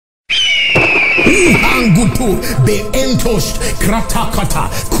Ihangutu be entost kratakata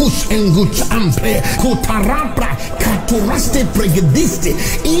kus enguch ample kotarapra katuraste pregediste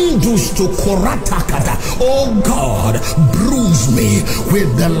indus to koratakata. Oh God, bruise me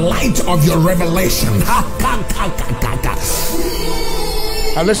with the light of your revelation.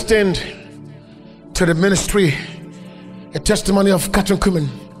 I listened to the ministry, a testimony of Kathryn Kuhlman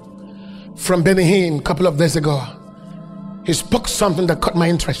from Benny Hinn a couple of days ago. He spoke something that caught my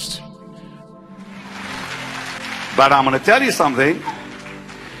interest. But I'm going to tell you something.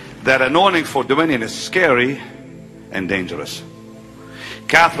 That anointing for dominion is scary and dangerous.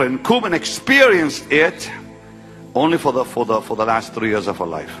 Kathryn Kuhlman experienced it only for the last 3 years of her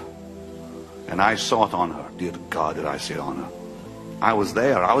life. And I saw it on her. Dear God, did I see it on her. I was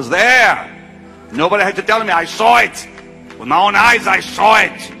there. I was there. Nobody had to tell me. I saw it. With my own eyes, I saw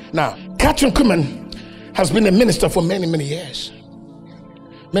it. Now, Kathryn Kuhlman has been a minister for many, many years.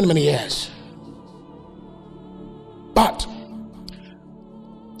 Many, many years. But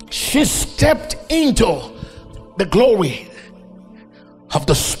she stepped into the glory of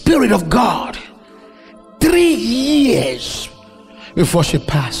the Spirit of God 3 years before she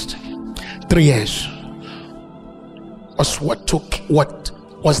passed. 3 years was what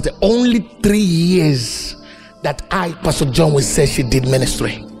was the only 3 years that I, Pastor John, would say she did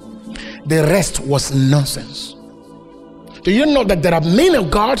ministry. The rest was nonsense. Do you know that there are men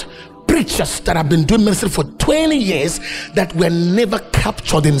of God, preachers that have been doing ministry for 20 years that were never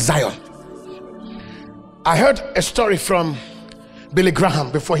captured in Zion? I heard a story from Billy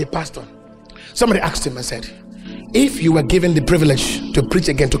Graham before he passed on. Somebody asked him and said, if you were given the privilege to preach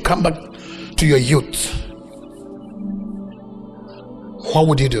again, to come back to your youth, what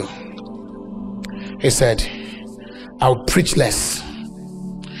would you do? He said, I would preach less.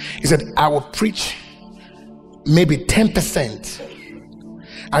 He said, I will preach maybe 10%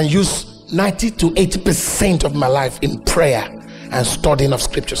 and use 90 to 80% of my life in prayer and studying of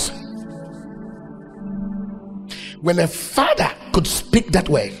scriptures. When a father could speak that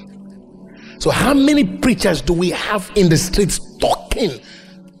way, so how many preachers do we have in the streets talking?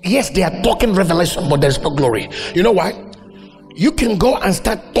 Yes, they are talking revelation, but there's no glory. You know why? You can go and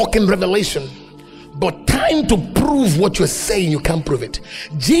start talking revelation, but time to prove what you're saying, you can't prove it.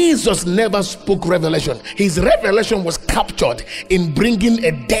 Jesus never spoke revelation. His revelation was captured in bringing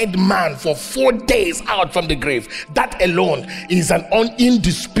a dead man for 4 days out from the grave. That alone is an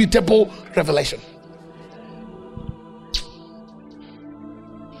indisputable revelation.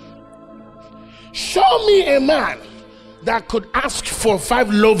 Show me a man that could ask for 5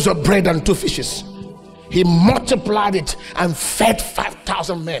 loaves of bread and 2 fishes. He multiplied it and fed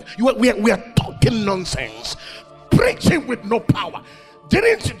 5,000 men. We are talking nonsense, preaching with no power.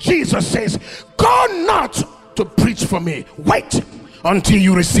 Didn't Jesus say, go not to preach for me, wait until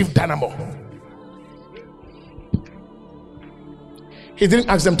you receive dynamo? He didn't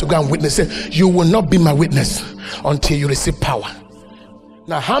ask them to go and witness. He said, you will not be my witness until you receive power.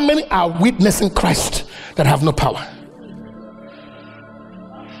 Now, how many are witnessing Christ that have no power?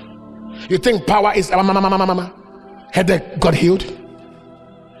 You think power is headache got healed?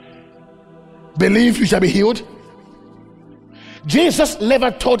 Believe you shall be healed. Jesus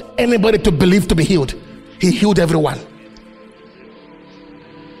never told anybody to believe to be healed. He healed everyone.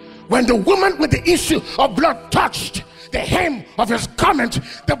 When the woman with the issue of blood touched the hem of his garment,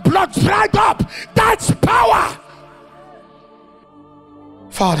 the blood dried up. That's power.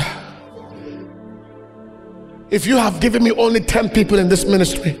 Father, if you have given me only 10 people in this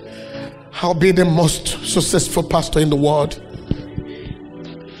ministry, I'll be the most successful pastor in the world.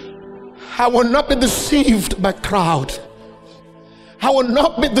 I will not be deceived by crowd. I will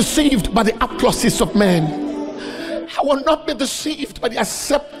not be deceived by the applauses of men. I will not be deceived by the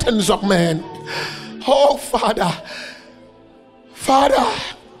acceptance of men. Oh, Father, Father,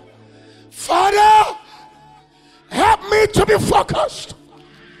 Father, help me to be focused.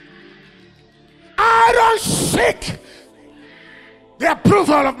 I don't seek the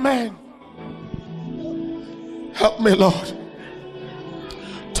approval of men. Help me, Lord,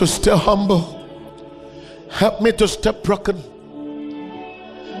 to stay humble. Help me to stay broken.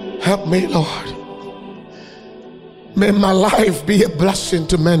 Help me, Lord. May my life be a blessing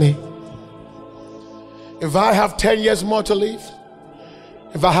to many. If I have 10 years more to live,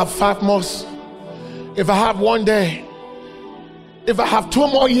 if I have 5 more, if I have 1 day, if I have 2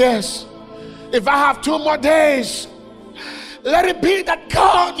 more years, if I have 2 more days, let it be that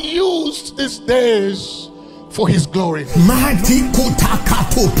God used these days for his glory.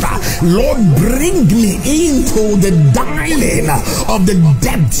 Lord, bring me into the dining of the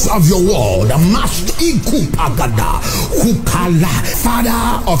depths of your word.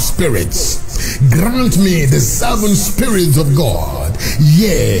 Father of spirits, grant me the 7 spirits of God,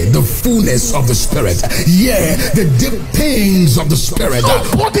 yea, the fullness of the Spirit, yea, the deep things of the Spirit. Your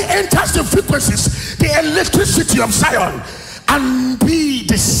body enters the frequencies, the electricity of Zion, and be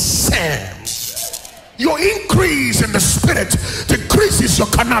the same. Your increase in the Spirit decreases your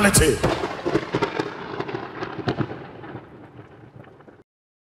carnality.